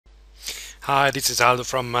Hi, this is Aldo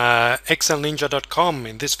from excelninja.com.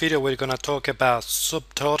 In this video we're going to talk about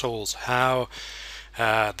subtotals, how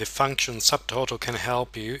the function subtotal can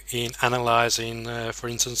help you in analyzing, for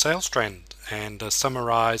instance, sales trend and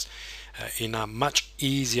summarize in a much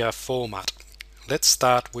easier format. Let's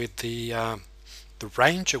start with the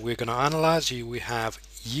range that we're going to analyze. We have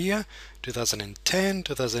year 2010,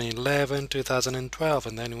 2011, 2012,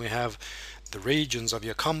 and then we have the regions of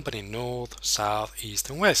your company: north, south, east,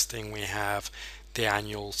 and west, and we have the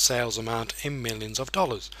annual sales amount in millions of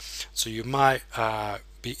dollars. So you might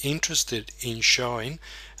be interested in showing,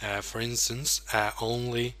 for instance,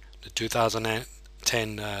 only the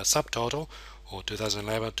 2010 subtotal, or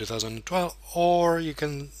 2011, 2012, or you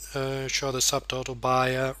can show the subtotal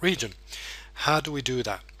by region. How do we do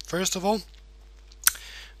that? First of all,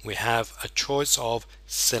 we have a choice of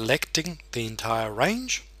selecting the entire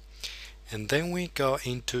range, and then we go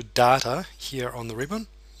into data here on the ribbon.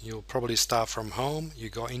 You'll probably start from home, you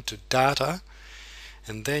go into data,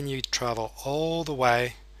 and then you travel all the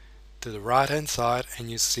way to the right hand side and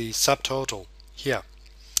you see subtotal here.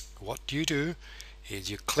 What you do is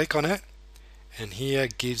you click on it, and here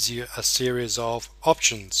gives you a series of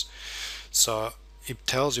options. So it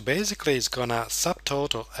tells you basically it's gonna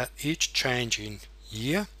subtotal at each change in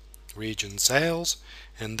year, region, sales,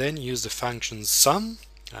 and then use the function sum.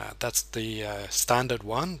 That's the standard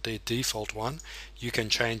one, the default one. You can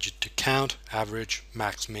change it to count, average,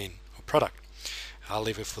 max, min, or product. I'll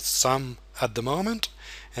leave it for sum at the moment,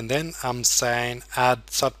 and then I'm saying add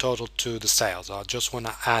subtotal to the sales. I just want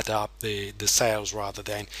to add up the sales rather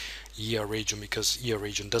than year region, because year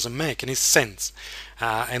region doesn't make any sense.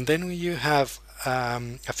 And then you have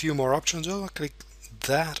a few more options. I'll click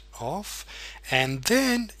that off, and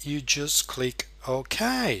then you just click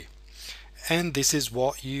OK, and this is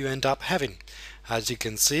what you end up having. As you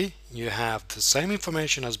can see, you have the same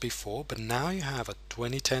information as before, but now you have a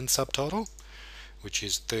 2010 subtotal, which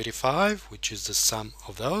is 35, which is the sum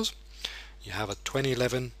of those. You have a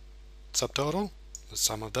 2011 subtotal, the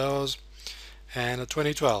sum of those, and a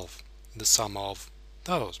 2012, the sum of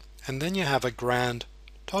those. And then you have a grand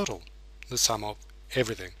total, the sum of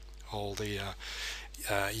everything, all the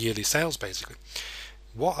yearly sales basically.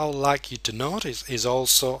 What I would like you to notice is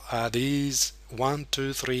also these 1,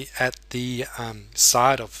 2, 3 at the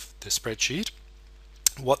side of the spreadsheet.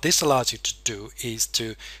 What this allows you to do is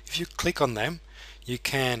to, if you click on them, you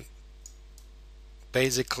can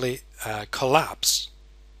basically collapse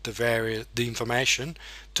the information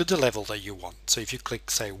to the level that you want. So if you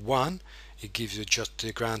click, say, 1, it gives you just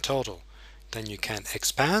the grand total. Then you can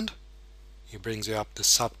expand, it brings you up the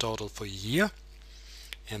subtotal for year,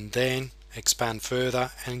 and then expand further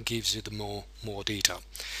and gives you the more detail.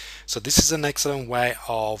 So this is an excellent way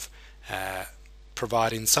of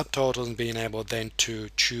providing subtotals and being able then to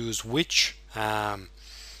choose which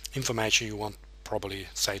information you want, probably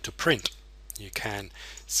say, to print. You can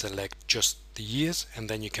select just the years and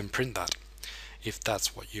then you can print that if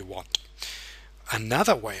that's what you want.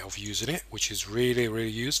 Another way of using it, which is really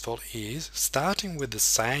useful, is starting with the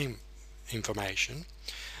same information,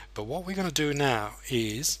 but what we're going to do now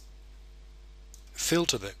is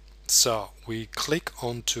filter them. So we click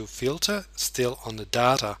onto filter, still on the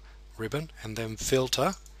data ribbon, and then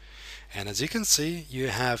filter, and as you can see, you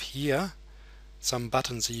have here some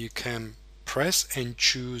buttons that you can press and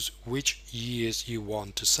choose which years you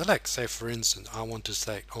want to select. Say for instance, I want to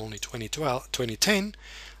select only 2010.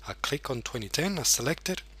 I click on 2010, I select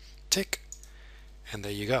it, tick, and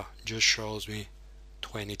there you go, just shows me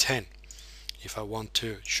 2010. If I want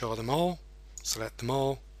to show them all, select them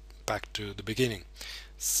all, back to the beginning.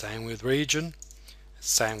 Same with region,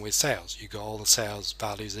 same with sales. You got all the sales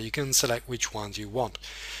values that you can select which ones you want.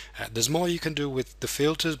 There's more you can do with the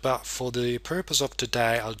filters, but for the purpose of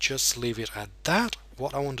today I'll just leave it at that.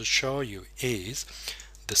 What I want to show you is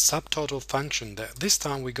the subtotal function that this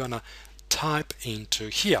time we're gonna type into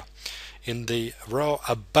here in the row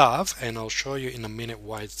above, and I'll show you in a minute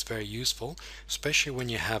why it's very useful, especially when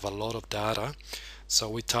you have a lot of data. So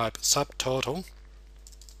we type subtotal,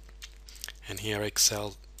 and here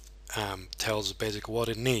Excel tells basically what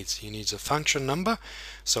it needs. It needs a function number.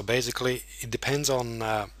 So basically it depends on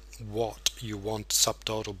what you want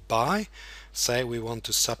subtotal by. Say we want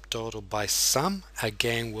to subtotal by sum,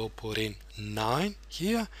 again we'll put in 9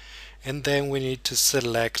 here, and then we need to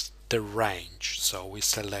select the range. So we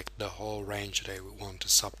select the whole range that we want to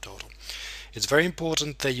subtotal. It's very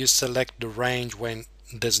important that you select the range when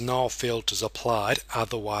there's no filters applied,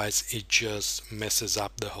 otherwise it just messes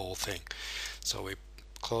up the whole thing. So we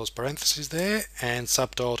close parentheses there and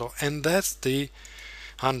subtotal, and that's the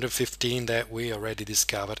 115 that we already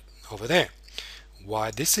discovered over there.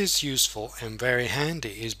 why this is useful and very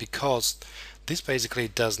handy is because this basically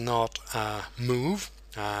does not move.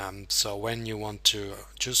 So when you want to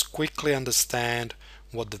just quickly understand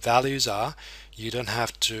what the values are, you don't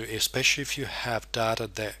have to, especially if you have data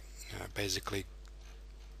that basically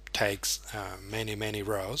takes many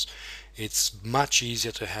rows, it's much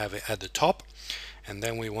easier to have it at the top. And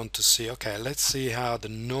then we want to see, okay, let's see how the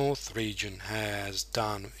north region has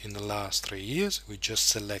done in the last 3 years. We just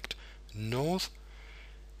select north,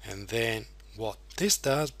 and then what this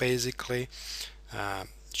does basically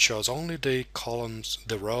shows only the columns,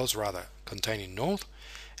 the rows rather, containing north,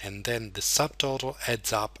 and then the subtotal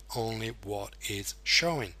adds up only what is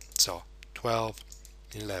showing. So 12,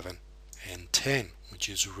 11 and 10, which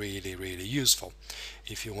is really useful.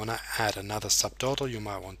 If you want to add another subtotal, you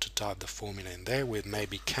might want to type the formula in there with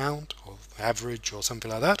maybe count or average or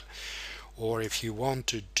something like that. Or if you want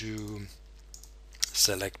to do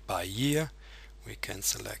select by year, we can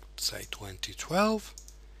select, say, 2012,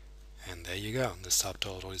 and there you go. The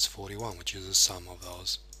subtotal is 41, which is the sum of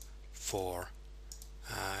those four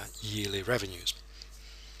yearly revenues.